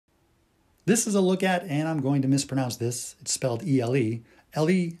This is a look at, and I'm going to mispronounce this, it's spelled ELE,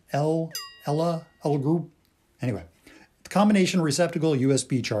 ELEgrp. Anyway, combination receptacle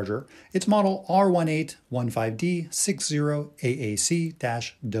USB charger. It's model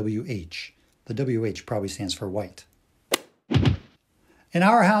R1815D60AAC-WH. The WH probably stands for white. In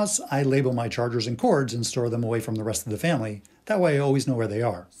our house, I label my chargers and cords and store them away from the rest of the family. That way I always know where they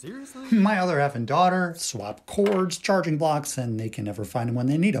are. Seriously? My other half and daughter swap cords, charging blocks, and they can never find them when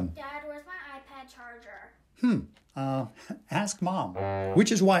they need them. Dad, where's my iPad charger? Ask Mom.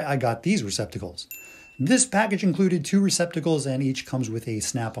 Which is why I got these receptacles. This package included 2 receptacles and each comes with a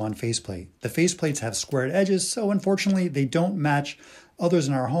snap-on faceplate. The faceplates have squared edges, so unfortunately they don't match others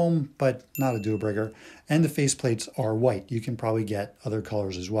in our home, but not a deal breaker. And the faceplates are white. You can probably get other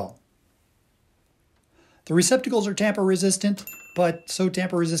colors as well. The receptacles are tamper resistant, but so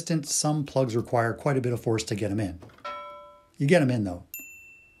tamper resistant some plugs require quite a bit of force to get them in. You get them in though.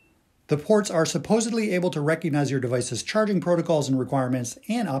 The ports are supposedly able to recognize your device's charging protocols and requirements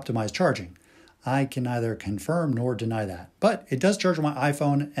and optimize charging. I can neither confirm nor deny that, but it does charge my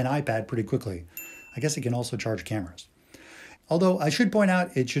iPhone and iPad pretty quickly. I guess it can also charge cameras. Although I should point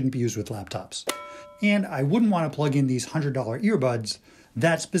out it shouldn't be used with laptops. And I wouldn't want to plug in these $100 earbuds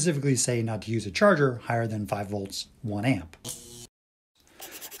that specifically say not to use a charger higher than 5 volts, 1 amp.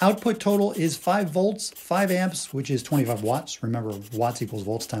 Output total is 5 volts, 5 amps, which is 25 watts. Remember, watts equals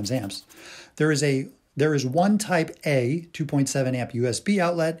volts times amps. There is one type A 2.7 amp USB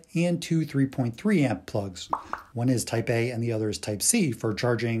outlet and 2 3.3 amp plugs. One is type A and the other is type C for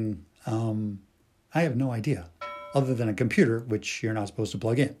charging, I have no idea, other than a computer, which you're not supposed to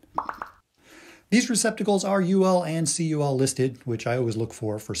plug in. These receptacles are UL and CUL listed, which I always look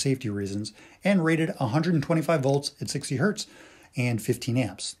for safety reasons, and rated 125 volts at 60 hertz and 15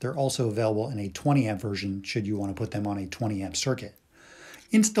 amps. They're also available in a 20 amp version should you want to put them on a 20 amp circuit.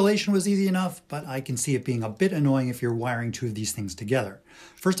 Installation was easy enough, but I can see it being a bit annoying if you're wiring 2 of these things together.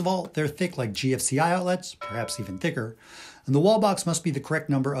 First of all, they're thick like GFCI outlets, perhaps even thicker, and the wall box must be the correct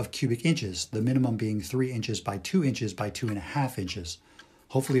number of cubic inches, the minimum being 3 inches by 2 inches by 2.5 inches.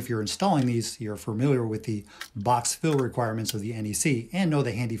 Hopefully if you're installing these, you're familiar with the box fill requirements of the NEC and know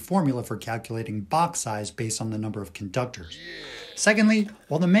the handy formula for calculating box size based on the number of conductors. Secondly,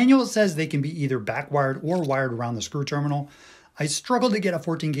 while the manual says they can be either back-wired or wired around the screw terminal, I struggled to get a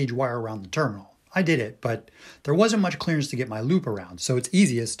 14 gauge wire around the terminal. I did it, but there wasn't much clearance to get my loop around, so it's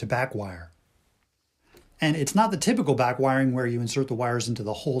easiest to back wire. And it's not the typical back wiring where you insert the wires into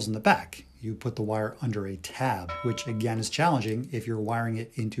the holes in the back. You put the wire under a tab, which again is challenging if you're wiring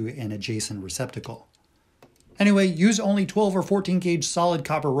it into an adjacent receptacle. Anyway, use only 12 or 14 gauge solid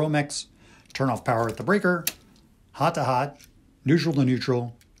copper Romex, turn off power at the breaker, hot to hot, neutral to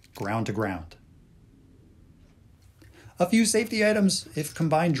neutral, ground to ground. A few safety items. If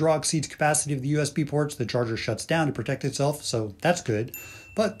combined draw exceeds capacity of the USB ports, the charger shuts down to protect itself, so that's good.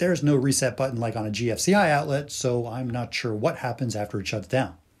 But there's no reset button like on a GFCI outlet, so I'm not sure what happens after it shuts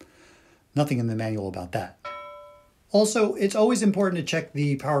down. Nothing in the manual about that. Also, it's always important to check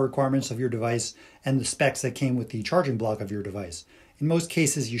the power requirements of your device and the specs that came with the charging block of your device. In most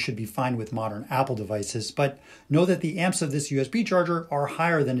cases, you should be fine with modern Apple devices, but know that the amps of this USB charger are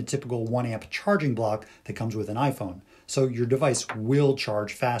higher than a typical 1 amp charging block that comes with an iPhone, so your device will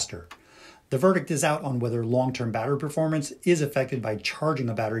charge faster. The verdict is out on whether long-term battery performance is affected by charging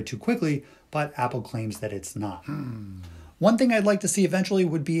a battery too quickly, but Apple claims that it's not. One thing I'd like to see eventually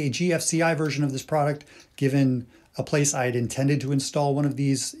would be a GFCI version of this product, given a place I had intended to install one of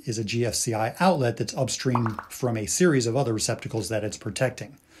these is a GFCI outlet that's upstream from a series of other receptacles that it's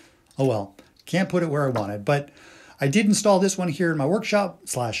protecting. Oh well, can't put it where I wanted, but I did install this one here in my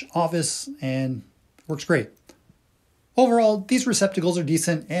workshop/office and works great. Overall, these receptacles are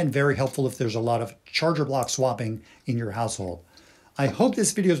decent and very helpful if there's a lot of charger block swapping in your household. I hope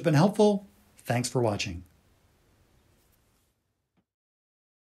this video has been helpful. Thanks for watching.